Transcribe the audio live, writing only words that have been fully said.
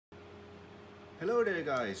Hello there,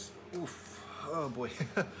 guys. Oof. Oh boy.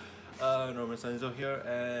 Norman Sanzo here,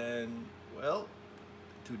 and well,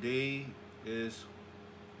 today is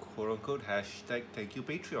quote unquote hashtag thank you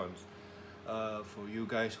Patreons. For you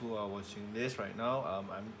guys who are watching this right now,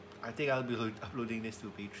 I think I'll be uploading this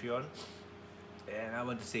to Patreon, and I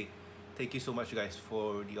want to say thank you so much, guys,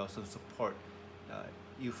 for the awesome support. Uh,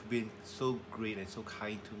 you've been so great and so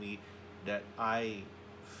kind to me that I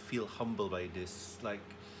feel humbled by this. Like,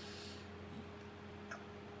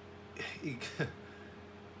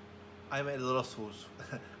 I'm at a loss for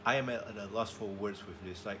I am at a loss for words with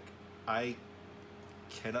this. Like, I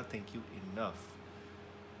cannot thank you enough.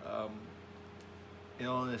 Um, in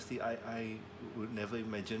all honesty, I would never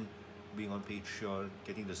imagine being on Patreon,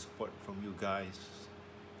 getting the support from you guys,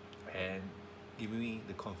 and giving me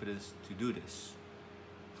the confidence to do this.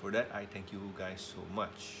 For that, I thank you guys so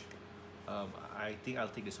much. I think I'll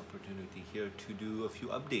take this opportunity here to do a few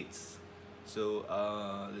updates. So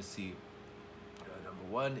let's see. Number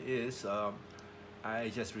one is I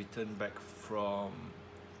just returned back from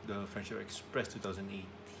the Friendship Express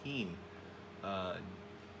 2018. Uh,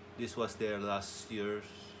 this was their last year's,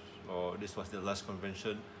 or this was their last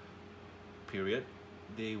convention period.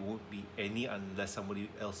 There won't be any unless somebody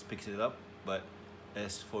else picks it up. But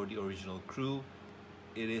as for the original crew,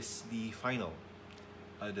 it is the final.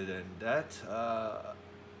 Other than that,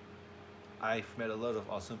 I've met a lot of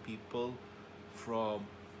awesome people from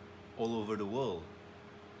all over the world.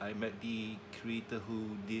 I met the creator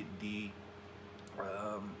who did the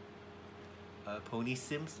pony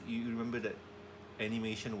sims. You remember that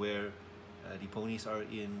animation where the ponies are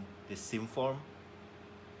in the sim form?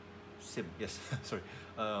 Sim, yes, sorry.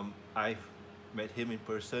 I've met him in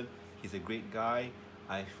person. He's a great guy.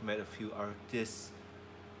 I've met a few artists,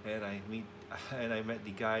 and I met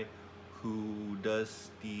the guy who does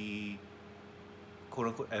the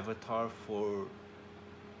quote-unquote avatar for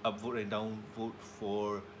upvote and downvote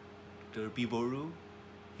for the Biboru.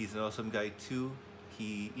 He's an awesome guy too.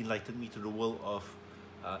 He enlightened me to the world of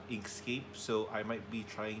Inkscape, so I might be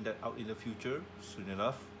trying that out in the future soon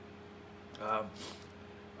enough.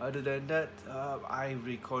 Other than that, I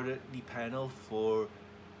recorded the panel for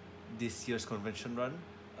this year's convention run.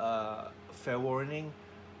 Fair warning,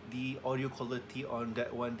 the audio quality on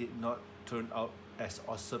that one did not turn out as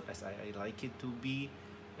awesome as I like it to be,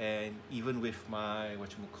 and even with my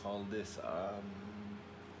this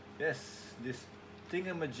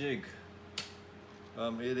thingamajig,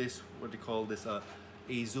 it is what they call this a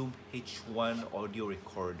Zoom H1 audio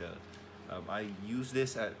recorder. I use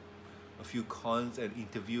this at a few cons and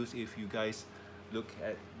interviews. If you guys look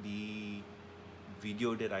at the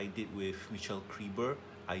video that I did with Michelle Kreber,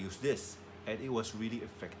 I used this, and it was really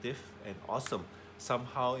effective and awesome.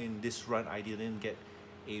 Somehow in this run, I didn't get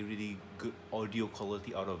a really good audio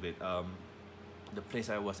quality out of it. The place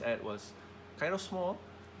I was at was kind of small.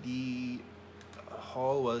 The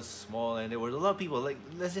hall was small, and there were a lot of people. Like,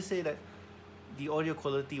 let's just say that the audio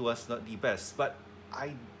quality was not the best, but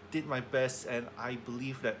I did my best, and I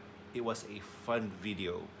believe that it was a fun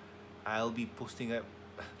video. I'll be posting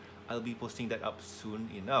that up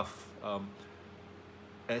soon enough.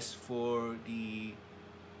 As for the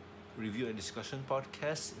review and discussion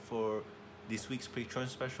podcast for this week's Patreon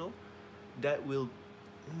special, that will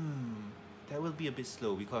be a bit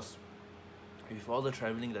slow because with all the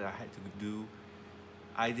traveling that I had to do,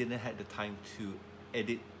 I didn't have the time to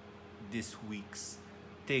edit this week's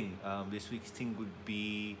thing. This week's thing would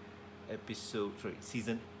be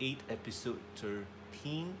season 8, episode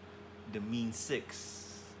 13, The Mean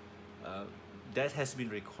Six. That has been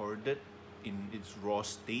recorded in its raw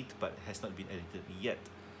state but has not been edited yet.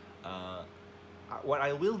 What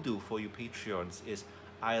I will do for you Patreons is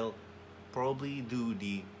I'll probably do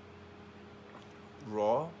the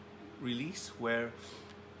raw release where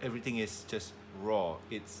everything is just raw.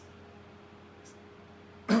 It's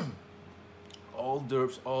all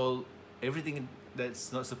derps, everything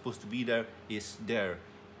that's not supposed to be there is there,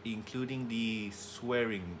 including the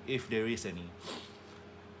swearing if there is any.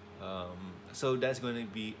 So that's going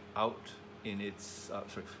to be out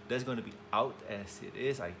that's going to be out as it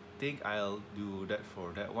is. I think I'll do that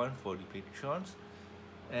for that one for the Patreons.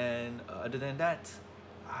 And other than that,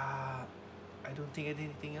 I don't think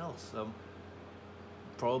anything else.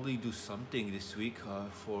 Probably do something this week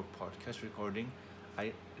for podcast recording.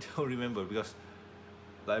 I don't remember because,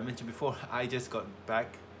 like I mentioned before, I just got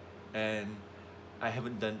back and I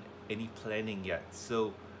haven't done any planning yet.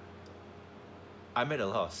 So I'm at a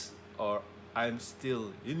loss, or I'm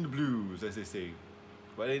still in the blues, as they say.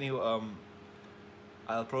 But anyway,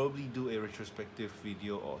 I'll probably do a retrospective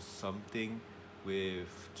video or something with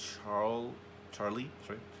Charlie,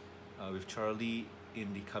 sorry, with Charlie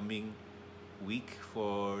in the coming week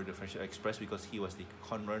for the Friendship Express because he was the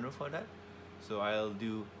con runner for that. So I'll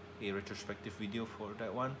do a retrospective video for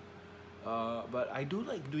that one. But I do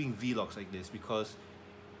like doing vlogs like this because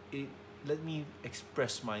it let me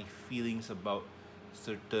express my feelings about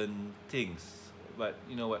certain things. But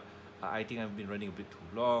you know what? I think I've been running a bit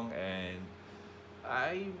too long and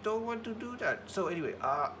I don't want to do that. So anyway,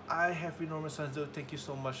 I have been Norman Sanzo. Thank you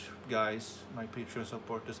so much, guys, my Patreon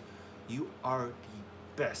supporters. You are the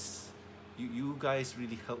best. You guys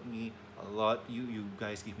really help me a lot. You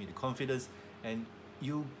guys give me the confidence, and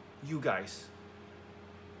you guys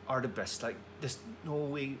are the best. Like there's no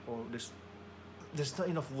way, or there's not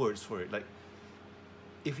enough words for it. Like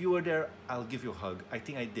if you were there, I'll give you a hug. I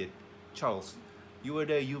think I did. Charles, you were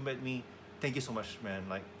there. You met me. Thank you so much, man.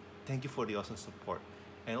 Like thank you for the awesome support,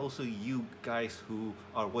 and also you guys who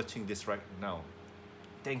are watching this right now.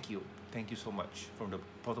 Thank you so much from the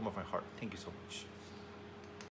bottom of my heart. Thank you so much.